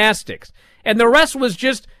involved gymnastics. And the rest was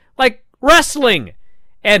just wrestling.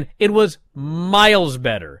 And it was miles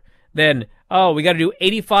better than, we got to do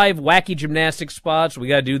 85 wacky gymnastic spots. We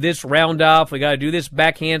got to do this round off. We got to do this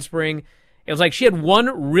back handspring. It was she had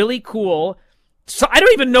one really cool, so I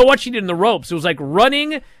don't even know what she did in the ropes. It was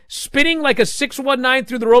running, spinning like a 619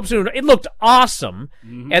 through the ropes. And it looked awesome.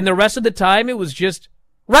 Mm-hmm. And the rest of the time, it was just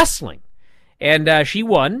wrestling. And she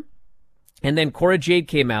won. And then Cora Jade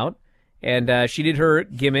came out. And she did her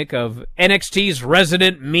gimmick of NXT's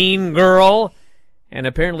resident mean girl. And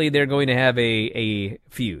apparently they're going to have a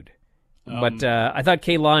feud. But I thought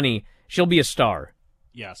Kaylani, she'll be a star.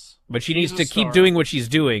 Yes. But she needs to keep doing what she's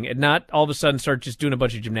doing and not all of a sudden start just doing a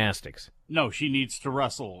bunch of gymnastics. No, she needs to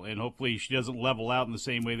wrestle, and hopefully she doesn't level out in the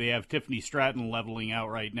same way they have Tiffany Stratton leveling out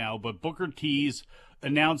right now. But Booker T's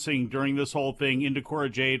announcing during this whole thing into Cora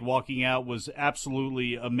Jade walking out was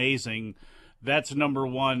absolutely amazing. That's number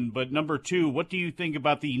one. But number two, what do you think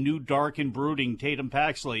about the new dark and brooding Tatum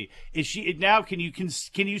Paxley? Is she now? Can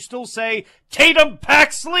you still say Tatum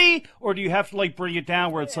Paxley, or do you have to bring it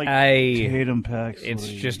down where it's Tatum Paxley? It's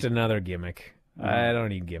just another gimmick. I don't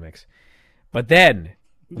need gimmicks. But then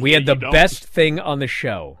We had the best thing on the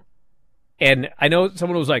show. And I know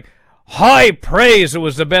someone was like, high praise, it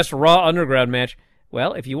was the best Raw Underground match.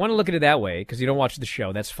 Well, if you want to look at it that way, because you don't watch the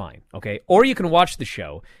show, that's fine, okay? Or you can watch the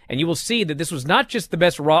show, and you will see that this was not just the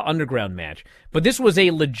best Raw Underground match, but this was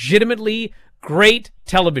a legitimately great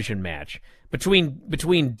television match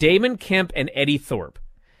between Damon Kemp and Eddie Thorpe.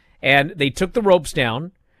 And they took the ropes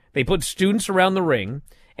down, they put students around the ring,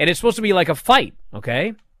 and it's supposed to be like a fight,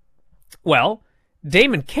 okay? Well,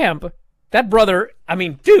 Damon Kemp, that brother, I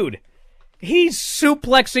mean, dude, he's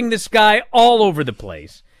suplexing this guy all over the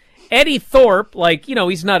place. Eddie Thorpe, like, you know,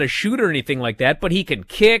 he's not a shooter or anything like that, but he can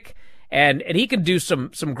kick and he can do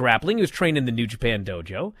some grappling. He was trained in the New Japan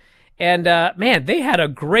dojo. And, man, they had a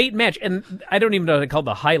great match. And I don't even know what they call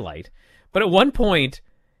the highlight. But at one point,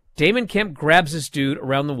 Damon Kemp grabs this dude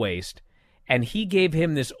around the waist, and he gave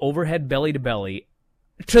him this overhead belly-to-belly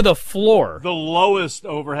to the floor. The lowest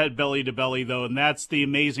overhead belly-to-belly, though, and that's the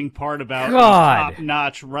amazing part about a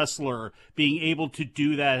top-notch wrestler being able to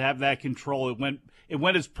do that, have that control. It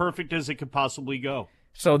went as perfect as it could possibly go.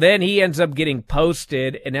 So then he ends up getting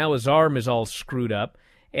posted, and now his arm is all screwed up.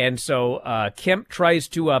 And so Kemp tries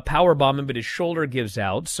to powerbomb him, but his shoulder gives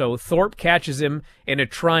out. So Thorpe catches him in a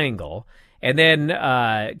triangle. And then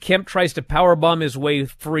Kemp tries to powerbomb his way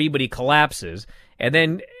free, but he collapses. And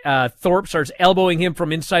then Thorpe starts elbowing him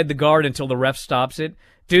from inside the guard until the ref stops it.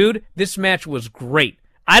 Dude, this match was great.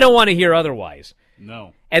 I don't want to hear otherwise.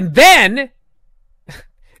 No. And then,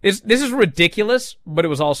 this is ridiculous, but it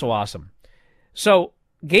was also awesome. So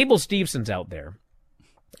Gable Stevenson's out there,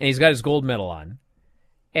 and he's got his gold medal on.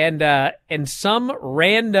 And some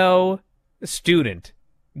rando student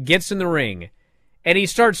gets in the ring, and he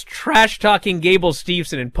starts trash-talking Gable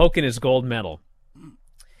Stevenson and poking his gold medal.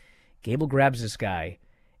 Gable grabs this guy,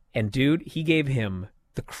 and dude, he gave him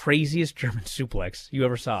the craziest German suplex you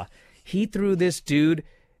ever saw. He threw this dude,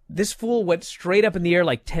 this fool went straight up in the air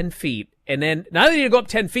like 10 feet, and then, not only did he go up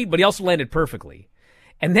 10 feet, but he also landed perfectly.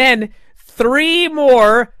 And then, 3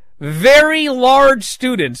 more very large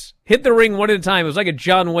students hit the ring one at a time. It was like a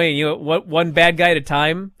John Wayne, you know, one bad guy at a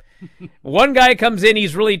time. One guy comes in,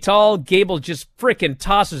 he's really tall. Gable just frickin'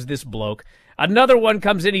 tosses this bloke. Another one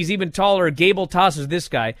comes in, he's even taller. Gable tosses this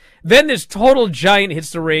guy. Then this total giant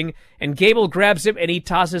hits the ring, and Gable grabs him, and he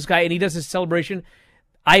tosses this guy, and he does his celebration.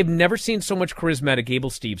 I've never seen so much charisma out of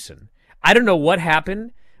Gable Stevenson. I don't know what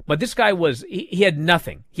happened, but this guy he had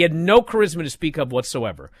nothing. He had no charisma to speak of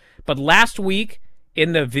whatsoever. But last week,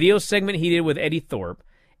 in the video segment he did with Eddie Thorpe,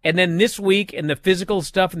 and then this week in the physical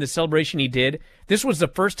stuff and the celebration he did, this was the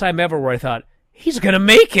first time ever where I thought, he's going to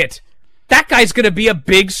make it. That guy's going to be a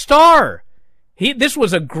big star. This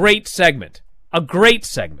was a great segment. A great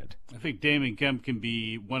segment. I think Damon Kemp can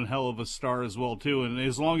be one hell of a star as well, too. And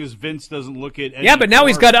as long as Vince doesn't look at Eddie but now Thorpe,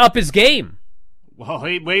 he's got to up his game. Well,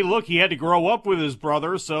 hey, look, he had to grow up with his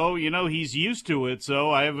brother, so, you know, he's used to it.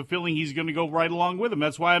 So I have a feeling he's going to go right along with him.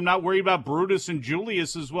 That's why I'm not worried about Brutus and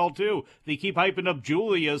Julius as well, too. They keep hyping up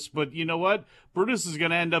Julius, but you know what? Brutus is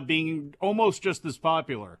going to end up being almost just as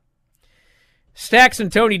popular. Stax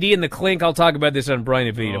and Tony D and the Clink, I'll talk about this on Bryan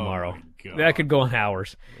and Vinny tomorrow. That could go on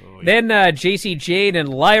hours. Then JC Jade and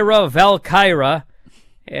Lyra Valkyra,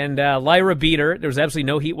 and Lyra beat her. There was absolutely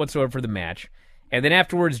no heat whatsoever for the match. And then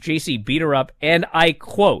afterwards, JC beat her up, and I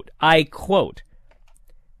quote,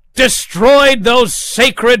 destroyed those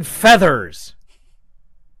sacred feathers.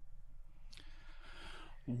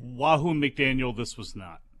 Wahoo McDaniel, this was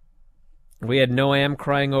not. We had Noam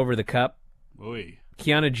crying over the cup. Oy.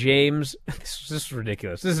 Kiana James. This is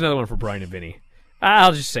ridiculous. This is another one for Bryan and Vinny.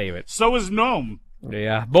 I'll just save it. So is Noam.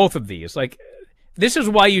 Yeah, both of these. Like, this is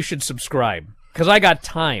why you should subscribe, because I got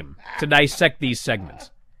time to dissect these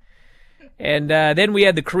segments. And then we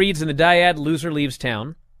had the Creeds and the Dyad. Loser leaves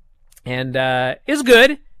town. And it's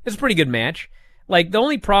good. It's a pretty good match. Like, the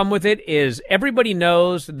only problem with it is everybody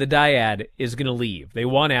knows the Dyad is going to leave. They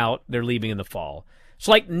want out. They're leaving in the fall.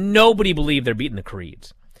 So, like, nobody believed they're beating the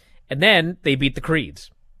Creeds. And then they beat the Creeds.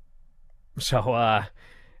 So,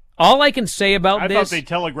 all I can say about this... I thought they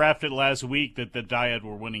telegraphed it last week that the Dyad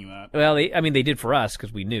were winning that. Well, they did for us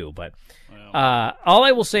because we knew. But all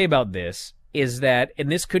I will say about this is that,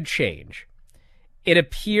 and this could change, it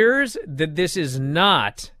appears that this is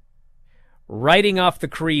not writing off the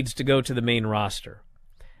Creeds to go to the main roster.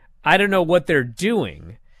 I don't know what they're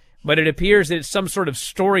doing, but it appears that it's some sort of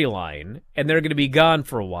storyline, and they're going to be gone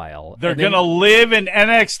for a while. They're going to live in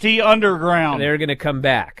NXT Underground. And they're going to come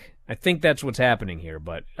back. I think that's what's happening here,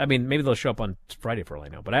 but, I mean, maybe they'll show up on Friday for all I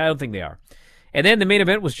know, but I don't think they are. And then the main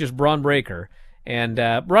event was just Braun Breaker. And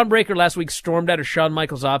Braun Breaker last week stormed out of Shawn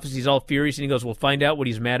Michaels' office. He's all furious, and he goes, we'll find out what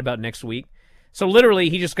he's mad about next week. So literally,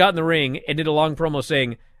 he just got in the ring and did a long promo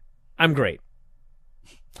saying, "I'm great."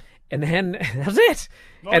 And then that's it.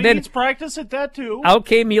 Well, and he then needs practice at that, too. out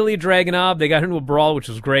came Ilya Dragunov. They got into a brawl, which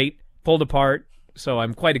was great. Pulled apart. So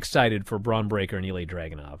I'm quite excited for Braun Breaker and Ilya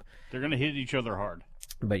Dragunov. They're going to hit each other hard.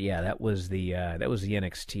 But yeah, that was the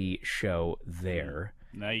NXT show there.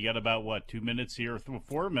 Now you got about, 2 minutes here,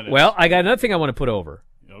 4 minutes. Well, I got another thing I want to put over.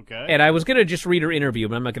 Okay. And I was going to just read her interview,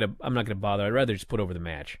 but I'm not going to bother. I'd rather just put over the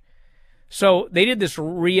match. So they did this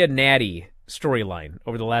Rhea Natty storyline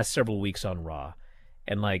over the last several weeks on Raw.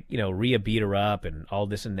 And, Rhea beat her up and all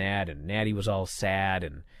this and that, and Natty was all sad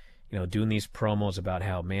and, doing these promos about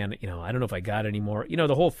how, man, I don't know if I got it anymore.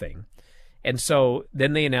 The whole thing. And so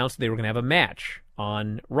then they announced they were going to have a match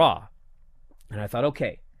on Raw. And I thought,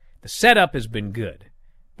 okay, the setup has been good.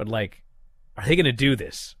 But, are they going to do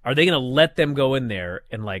this? Are they going to let them go in there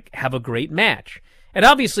and, have a great match? And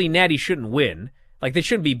obviously Natty shouldn't win. They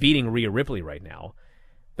shouldn't be beating Rhea Ripley right now.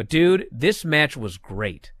 But, dude, this match was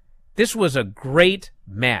great. This was a great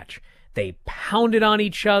match. They pounded on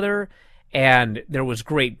each other, and there was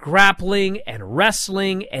great grappling and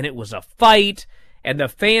wrestling, and it was a fight, and the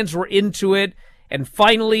fans were into it. And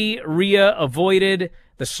finally, Rhea avoided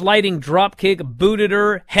the sliding dropkick, booted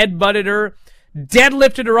her, headbutted her,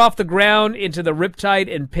 deadlifted her off the ground into the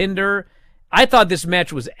riptide and pinned her. I thought this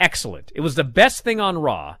match was excellent. It was the best thing on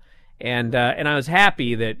Raw. And I was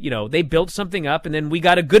happy that, they built something up, and then we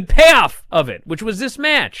got a good payoff of it, which was this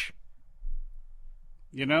match.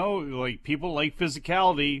 People like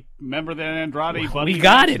physicality. Remember that Andrade buddy we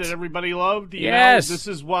got match it. that everybody loved? Yes. This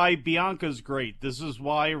is why Bianca's great. This is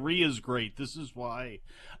why Rhea's great. This is why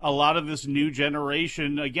a lot of this new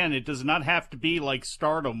generation, again, it does not have to be like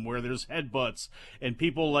Stardom where there's headbutts and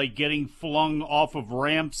people getting flung off of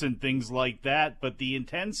ramps and things like that. But the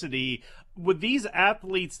intensity with these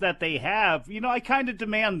athletes that they have, I kind of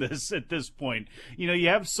demand this at this point. You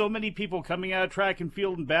have so many people coming out of track and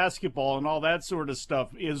field and basketball and all that sort of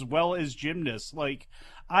stuff, as well as gymnasts.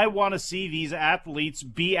 I want to see these athletes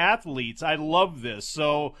be athletes. I love this.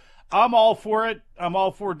 So I'm all for it. I'm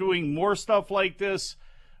all for doing more stuff like this.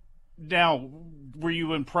 Now, were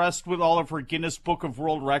you impressed with all of her Guinness Book of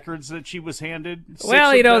World Records that she was handed?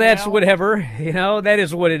 Well, that's whatever. That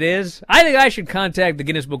is what it is. I think I should contact the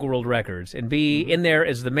Guinness Book of World Records and be in there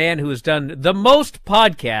as the man who has done the most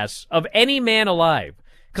podcasts of any man alive.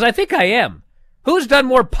 Because I think I am. Who's done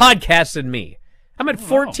more podcasts than me? I'm at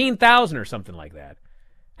 14,000 or something like that.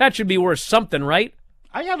 That should be worth something, right?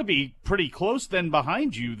 I got to be pretty close then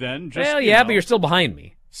behind you then. But you're still behind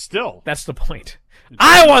me. Still. That's the point.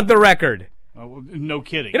 I want the record. No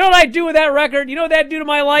kidding. You know what I'd do with that record? You know what that'd do to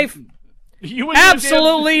my life?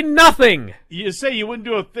 Absolutely nothing. You say you wouldn't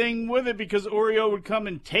do a thing with it because Oreo would come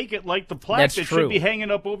and take it like the plaque That's that true. should be hanging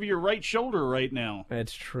up over your right shoulder right now.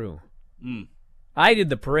 That's true. Mm. I did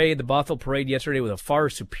the Bothell Parade yesterday with a far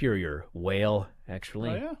superior whale,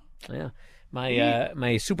 actually. Oh, yeah? Yeah.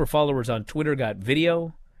 My super followers on Twitter got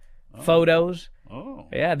video, photos. Oh.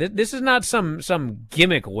 Yeah, this is not some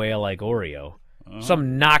gimmick whale like Oreo.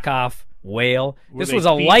 Some knockoff whale. This was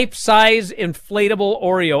a life-size inflatable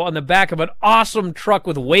Oreo on the back of an awesome truck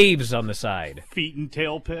with waves on the side. Feet and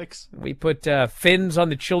tail pics. We put fins on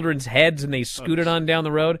the children's heads and they scooted on down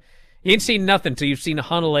the road. You ain't seen nothing till you've seen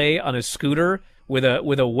Hanalei on a scooter with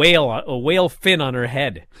a whale fin on her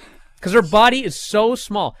head. Because her body is so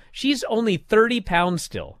small. She's only 30 pounds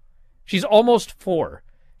still. She's almost 4.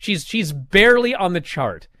 She's barely on the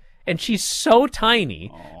chart. And she's so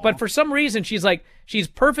tiny, but for some reason she's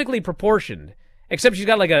perfectly proportioned. Except she's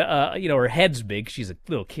got her head's big. She's a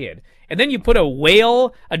little kid. And then you put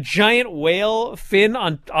a giant whale fin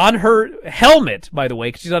on her helmet, by the way,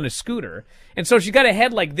 because she's on a scooter. And so she's got a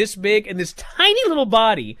head like this big and this tiny little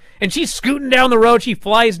body. And she's scooting down the road. She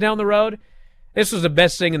flies down the road. This was the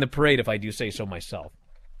best thing in the parade, if I do say so myself.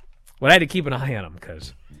 But I had to keep an eye on him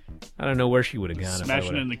because I don't know where she would have gone.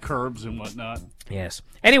 Smashing in the curbs and whatnot. Yes.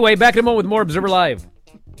 Anyway, back in a moment with more Observer Live.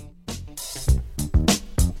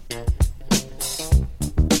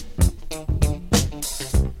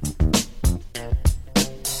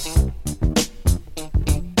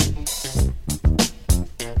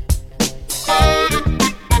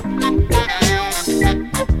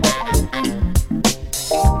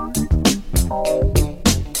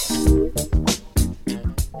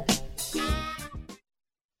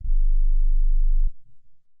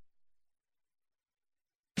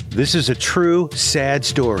 This is a true sad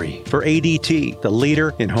story for ADT, the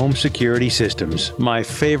leader in home security systems. My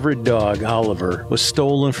favorite dog, Oliver, was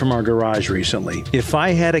stolen from our garage recently. If I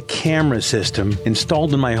had a camera system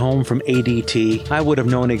installed in my home from ADT, I would have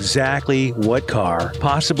known exactly what car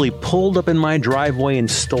possibly pulled up in my driveway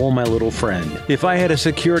and stole my little friend. If I had a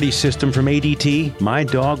security system from ADT, my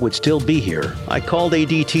dog would still be here. I called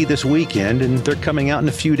ADT this weekend, and they're coming out in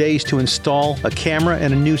a few days to install a camera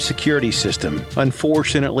and a new security system.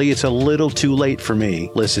 Unfortunately, it's a little too late for me.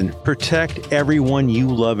 Listen, protect everyone you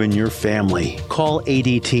love in your family. Call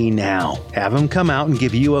ADT now. Have them come out and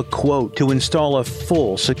give you a quote to install a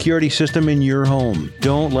full security system in your home.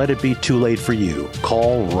 Don't let it be too late for you.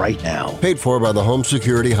 Call right now. Paid for by the Home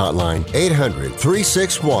Security Hotline.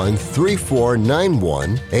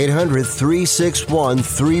 800-361-3491.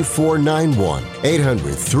 800-361-3491.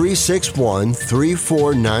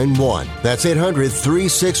 800-361-3491. That's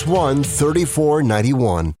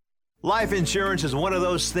 800-361-3491. Life insurance is one of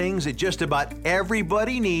those things that just about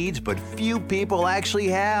everybody needs, but few people actually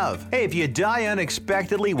have. Hey, if you die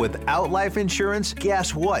unexpectedly without life insurance,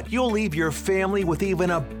 guess what? You'll leave your family with even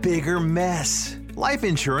a bigger mess. Life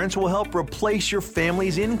insurance will help replace your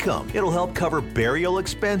family's income. It'll help cover burial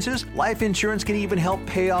expenses. Life insurance can even help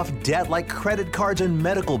pay off debt like credit cards and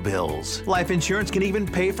medical bills. Life insurance can even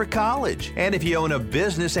pay for college. And if you own a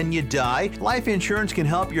business and you die, life insurance can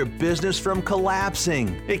help your business from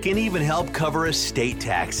collapsing. It can even help cover estate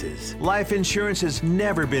taxes. Life insurance has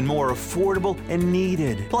never been more affordable and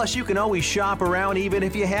needed. Plus, you can always shop around even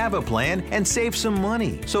if you have a plan and save some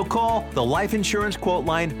money. So call the Life Insurance Quote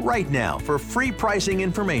Line right now for free pricing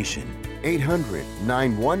information.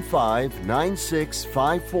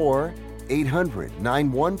 800-915-9654.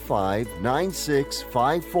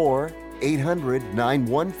 800-915-9654.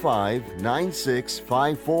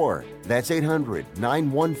 800-915-9654. That's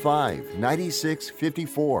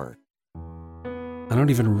 800-915-9654. I don't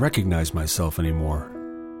even recognize myself anymore.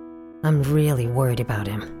 I'm really worried about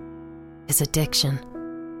him. His addiction.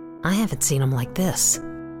 I haven't seen him like this.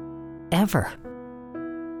 Ever.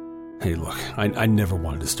 Hey, look, I never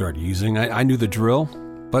wanted to start using. I knew the drill,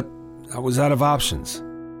 but I was out of options.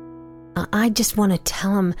 I just want to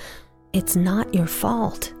tell him it's not your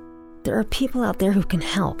fault. There are people out there who can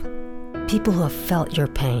help. People who have felt your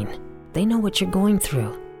pain. They know what you're going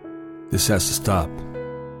through. This has to stop.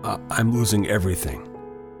 I'm losing everything.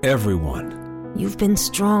 Everyone. You've been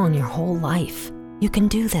strong your whole life. You can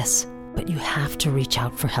do this, but you have to reach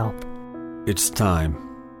out for help. It's time.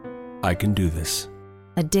 I can do this.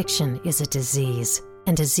 Addiction is a disease,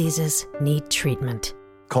 and diseases need treatment.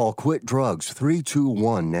 Call Quit Drugs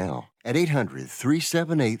 321 now at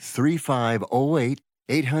 800-378-3508.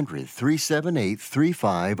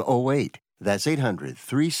 800-378-3508. That's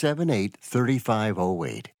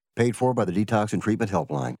 800-378-3508. Paid for by the Detox and Treatment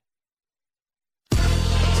Helpline.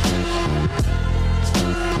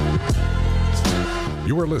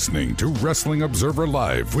 You are listening to Wrestling Observer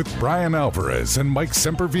Live with Bryan Alvarez and Mike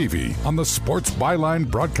Sempervive on the Sports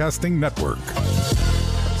Byline Broadcasting Network.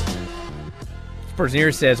 This person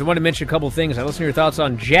here says, I want to mention a couple things. I listen to your thoughts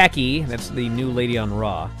on Jackie. That's the new lady on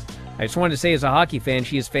Raw. I just wanted to say, as a hockey fan,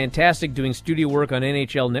 she is fantastic doing studio work on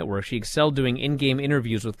NHL Network. She excelled doing in-game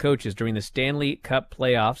interviews with coaches during the Stanley Cup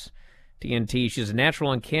playoffs. TNT, she's a natural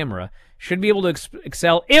on camera. Should be able to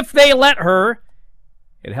excel if they let her.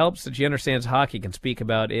 It helps that she understands hockey, can speak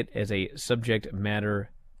about it as a subject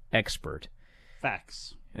matter expert.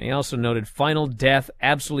 Facts. And he also noted Final Death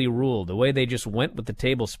absolutely ruled. The way they just went with the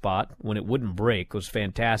table spot when it wouldn't break was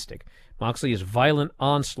fantastic. Moxley's violent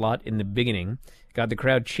onslaught in the beginning got the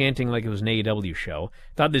crowd chanting like it was an AEW show.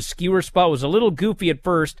 Thought the skewer spot was a little goofy at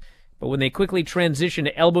first, but when they quickly transitioned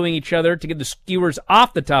to elbowing each other to get the skewers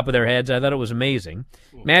off the top of their heads, I thought it was amazing.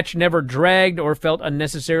 Match never dragged or felt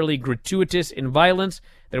unnecessarily gratuitous in violence.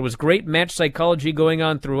 There was great match psychology going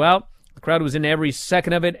on throughout. The crowd was in every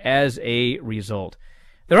second of it as a result.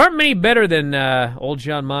 There aren't many better than old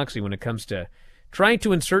Jon Moxley when it comes to trying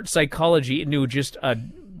to insert psychology into just a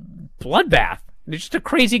bloodbath. It's just a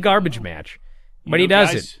crazy garbage match. But he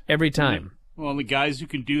does it every time. Well, the guys who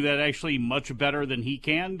can do that actually much better than he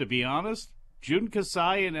can, to be honest, Jun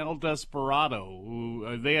Kasai and El Desperado,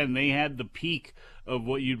 who they had the peak of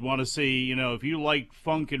what you'd want to see. If you like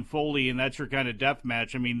funk and Foley and that's your kind of death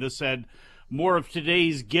match, I mean, this had more of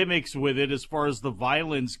today's gimmicks with it as far as the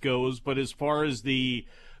violence goes, but as far as the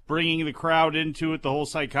bringing the crowd into it, the whole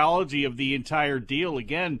psychology of the entire deal,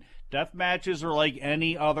 again, death matches are like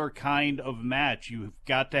any other kind of match. You've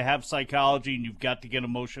got to have psychology and you've got to get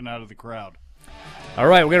emotion out of the crowd. All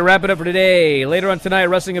right, we're going to wrap it up for today. Later on tonight,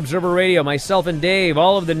 Wrestling Observer Radio, myself and Dave,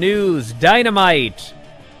 all of the news, Dynamite,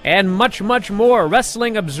 and much, much more.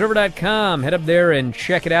 WrestlingObserver.com. Head up there and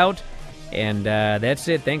check it out. And that's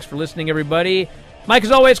it. Thanks for listening, everybody. Mike,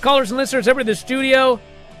 as always, callers and listeners, everybody in the studio.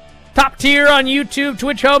 Top tier on YouTube,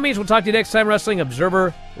 Twitch homies. We'll talk to you next time, Wrestling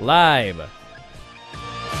Observer Live.